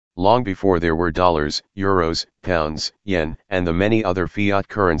Long before there were dollars, euros, pounds, yen, and the many other fiat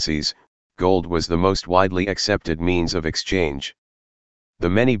currencies, gold was the most widely accepted means of exchange.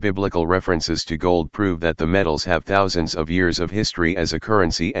 The many biblical references to gold prove that the metals have thousands of years of history as a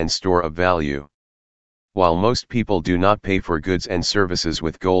currency and store of value. While most people do not pay for goods and services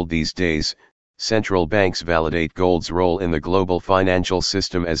with gold these days, central banks validate gold's role in the global financial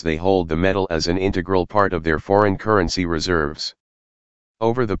system as they hold the metal as an integral part of their foreign currency reserves.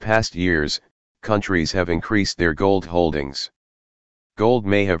 Over the past years, countries have increased their gold holdings. Gold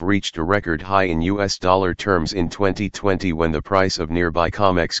may have reached a record high in US dollar terms in 2020 when the price of nearby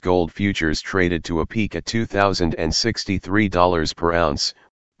COMEX gold futures traded to a peak at $2,063 per ounce,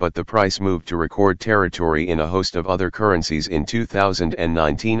 but the price moved to record territory in a host of other currencies in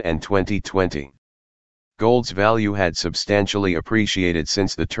 2019 and 2020. Gold's value had substantially appreciated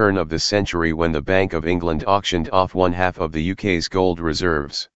since the turn of the century when the Bank of England auctioned off one half of the UK's gold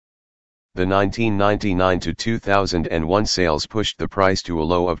reserves. The 1999 to 2001 sales pushed the price to a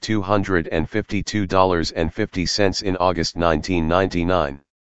low of $252.50 in August 1999.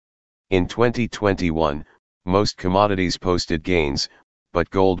 In 2021, most commodities posted gains,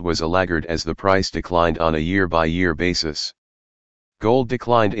 but gold was a laggard as the price declined on a year-by-year basis. Gold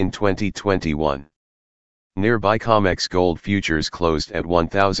declined in 2021. Nearby COMEX gold futures closed at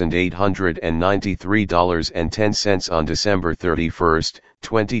 $1,893.10 on December 31,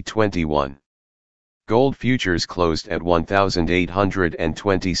 2021. Gold futures closed at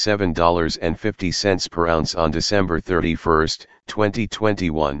 $1,827.50 per ounce on December 31,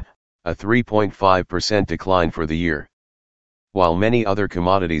 2021, a 3.5% decline for the year. While many other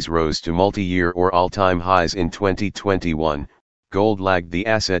commodities rose to multi-year or all-time highs in 2021, gold lagged the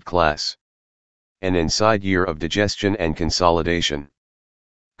asset class. An inside year of digestion and consolidation.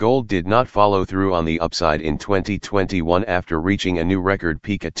 Gold did not follow through on the upside in 2021 after reaching a new record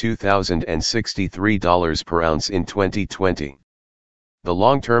peak at $2,063 per ounce in 2020. The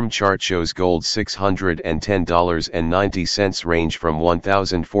long-term chart shows gold's $610.90 range from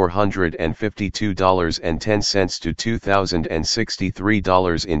 $1,452.10 to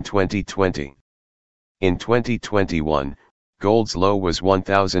 $2,063 in 2020. In 2021, gold's low was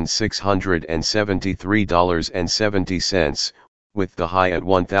 $1,673.70, with the high at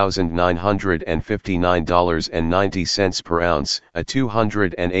 $1,959.90 per ounce, a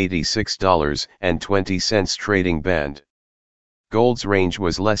 $286.20 trading band. Gold's range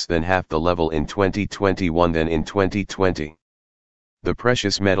was less than half the level in 2021 than in 2020. The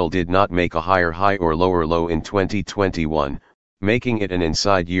precious metal did not make a higher high or lower low in 2021, making it an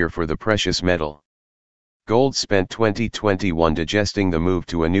inside year for the precious metal. Gold spent 2021 digesting the move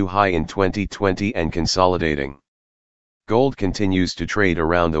to a new high in 2020 and consolidating. Gold continues to trade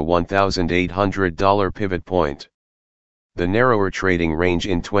around the $1,800 pivot point. The narrower trading range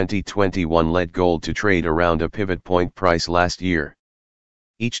in 2021 led gold to trade around a pivot point price last year.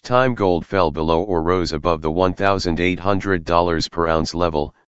 Each time gold fell below or rose above the $1,800 per ounce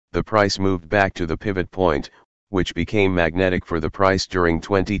level, the price moved back to the pivot point, which became magnetic for the price during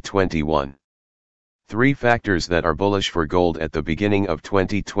 2021. Three factors that are bullish for gold at the beginning of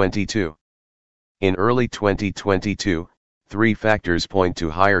 2022. In early 2022, three factors point to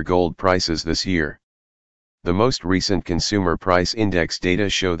higher gold prices this year. The most recent consumer price index data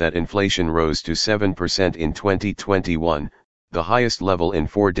show that inflation rose to 7% in 2021, the highest level in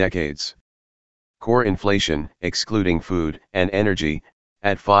 4 decades. Core inflation, excluding food and energy,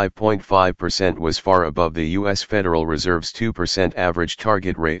 at 5.5% was far above the U.S. Federal Reserve's 2% average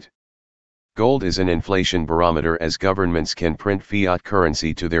target rate. Gold is an inflation barometer as governments can print fiat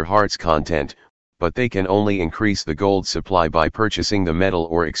currency to their heart's content, but they can only increase the gold supply by purchasing the metal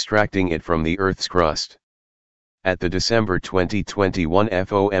or extracting it from the Earth's crust. At the December 2021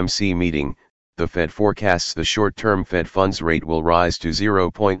 FOMC meeting, the Fed forecasts the short-term Fed funds rate will rise to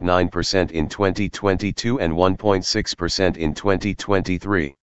 0.9% in 2022 and 1.6% in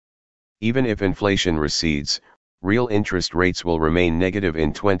 2023. Even if inflation recedes, real interest rates will remain negative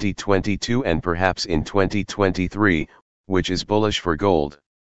in 2022 and perhaps in 2023, which is bullish for gold.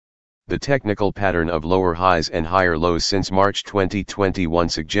 The technical pattern of lower highs and higher lows since March 2021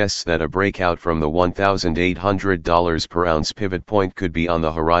 suggests that a breakout from the $1,800 per ounce pivot point could be on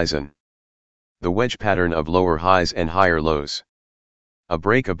the horizon. The wedge pattern of lower highs and higher lows. A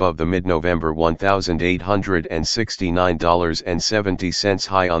break above the mid-November $1,869.70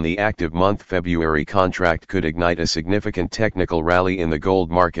 high on the active month February contract could ignite a significant technical rally in the gold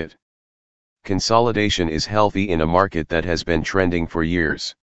market. Consolidation is healthy in a market that has been trending for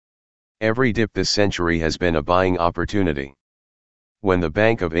years. Every dip this century has been a buying opportunity. When the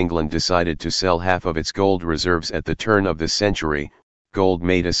Bank of England decided to sell half of its gold reserves at the turn of the century, gold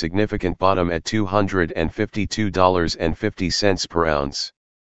made a significant bottom at $252.50 per ounce.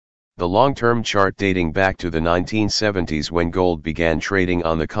 The long-term chart dating back to the 1970s when gold began trading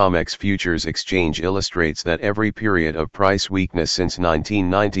on the COMEX futures exchange illustrates that every period of price weakness since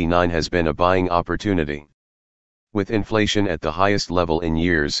 1999 has been a buying opportunity. With inflation at the highest level in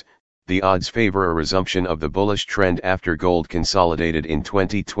years, the odds favor a resumption of the bullish trend after gold consolidated in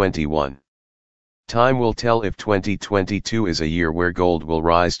 2021. Time will tell if 2022 is a year where gold will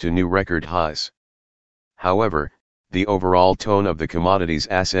rise to new record highs. However, the overall tone of the commodities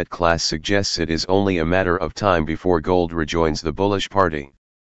asset class suggests it is only a matter of time before gold rejoins the bullish party.